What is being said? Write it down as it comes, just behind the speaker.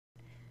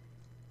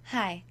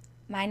Hi,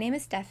 my name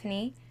is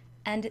Stephanie,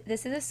 and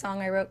this is a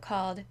song I wrote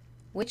called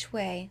 "Which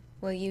Way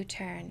Will You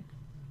Turn?"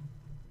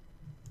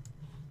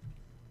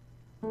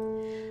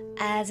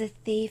 As a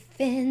thief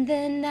in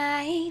the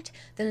night,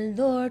 the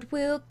Lord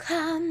will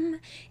come.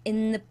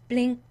 In the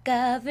blink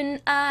of an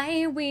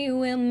eye, we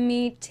will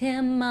meet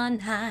him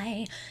on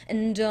high.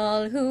 And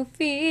all who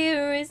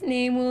fear his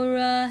name will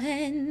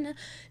run.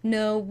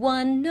 No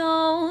one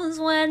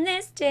knows when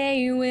this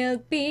day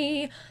will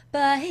be,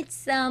 but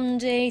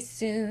someday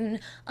soon,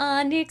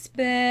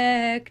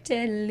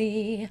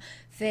 unexpectedly,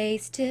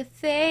 face to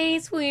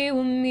face we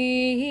will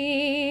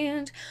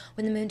meet.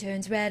 When the moon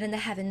turns red and the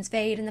heavens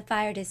fade and the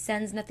fire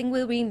descends, nothing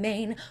will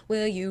remain.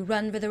 Will you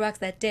run for the rocks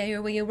that day,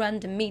 or will you run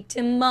to meet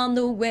him on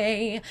the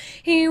way?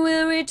 He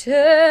will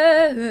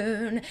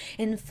return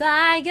in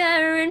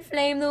fire and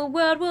flame, the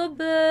world will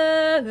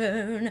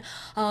burn.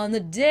 On the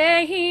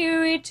day he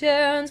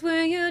returns,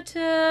 will you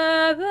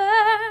turn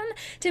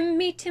to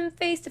meet him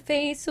face to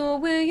face, or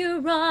will you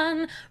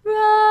run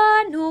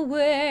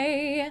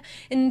away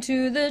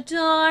into the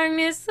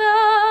darkness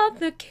of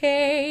the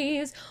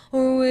caves?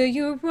 Or will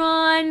you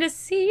run to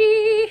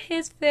see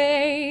his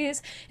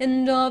face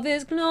and of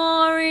his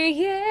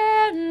glory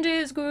and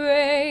his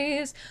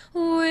grace?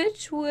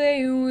 Which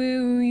way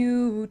will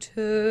you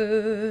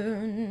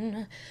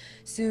turn?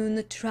 Soon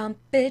the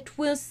trumpet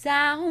will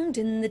sound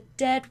and the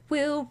dead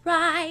will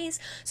rise.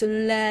 So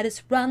let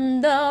us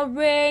run the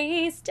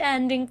race,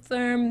 standing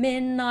firm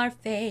in our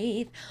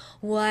faith,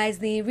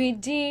 wisely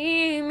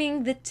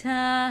redeeming the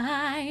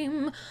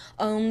time.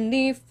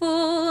 Only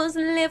fools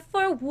live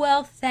for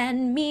wealth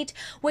and meat,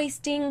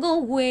 wasting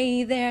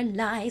away their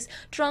lives,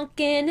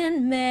 drunken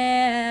and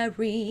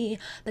merry.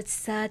 But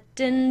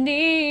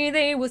suddenly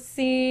they will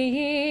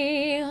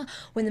see,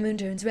 when the moon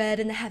turns red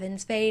and the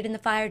heavens fade and the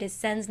fire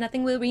descends,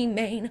 nothing will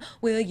remain.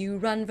 Will you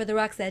run for the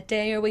rocks that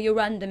day, or will you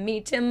run to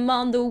meet him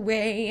on the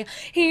way?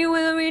 He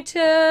will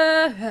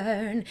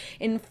return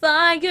in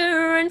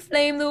fire and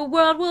flame, the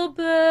world will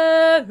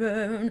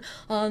burn.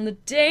 On the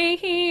day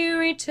he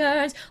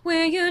returns,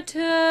 will you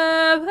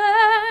turn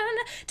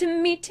to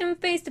meet him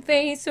face to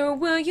face, or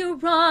will you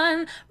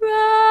run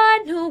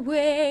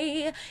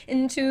away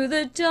into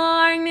the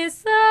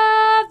darkness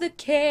of the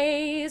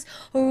caves?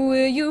 Or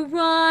will you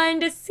run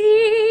to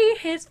see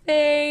his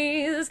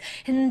face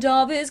and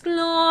of his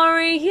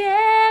glory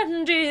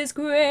and his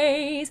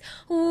grace?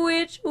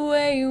 Which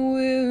way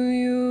will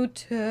you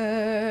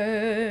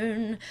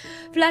turn?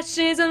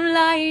 Flashes of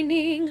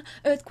lightning,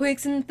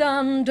 earthquakes and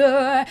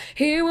thunder,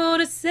 he will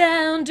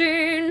descend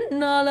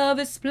in all of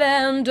his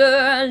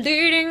splendor,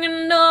 leading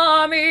an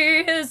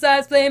army, his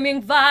eyes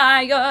flaming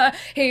fire.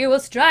 He will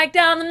strike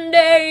down the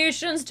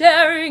nations,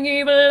 tearing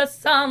evil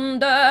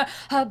asunder.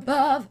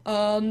 Above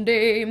all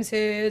names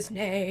his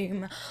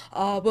name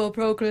I will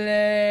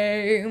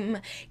proclaim,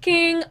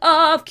 King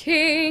of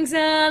kings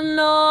and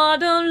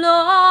Lord of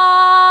lords.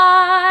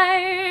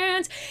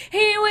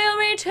 He will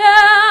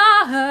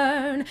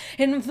return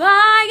in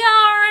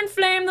fire and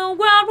flame, the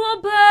world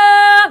will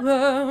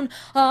burn.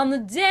 On the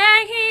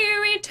day he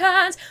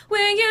returns,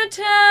 will you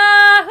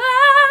turn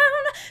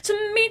to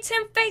meet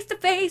him face to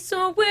face,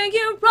 or will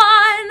you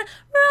run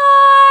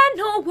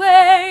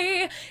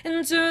away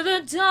into the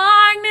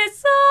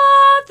darkness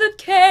of the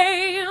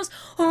caves?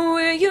 Or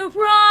will you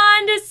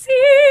run to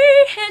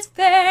see his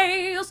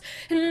face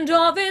and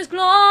of his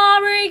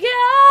glory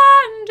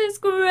and his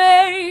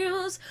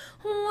grace?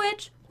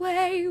 Which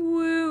way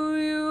will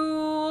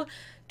you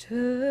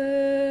turn?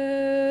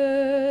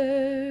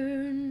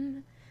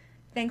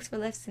 Thanks for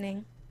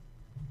listening.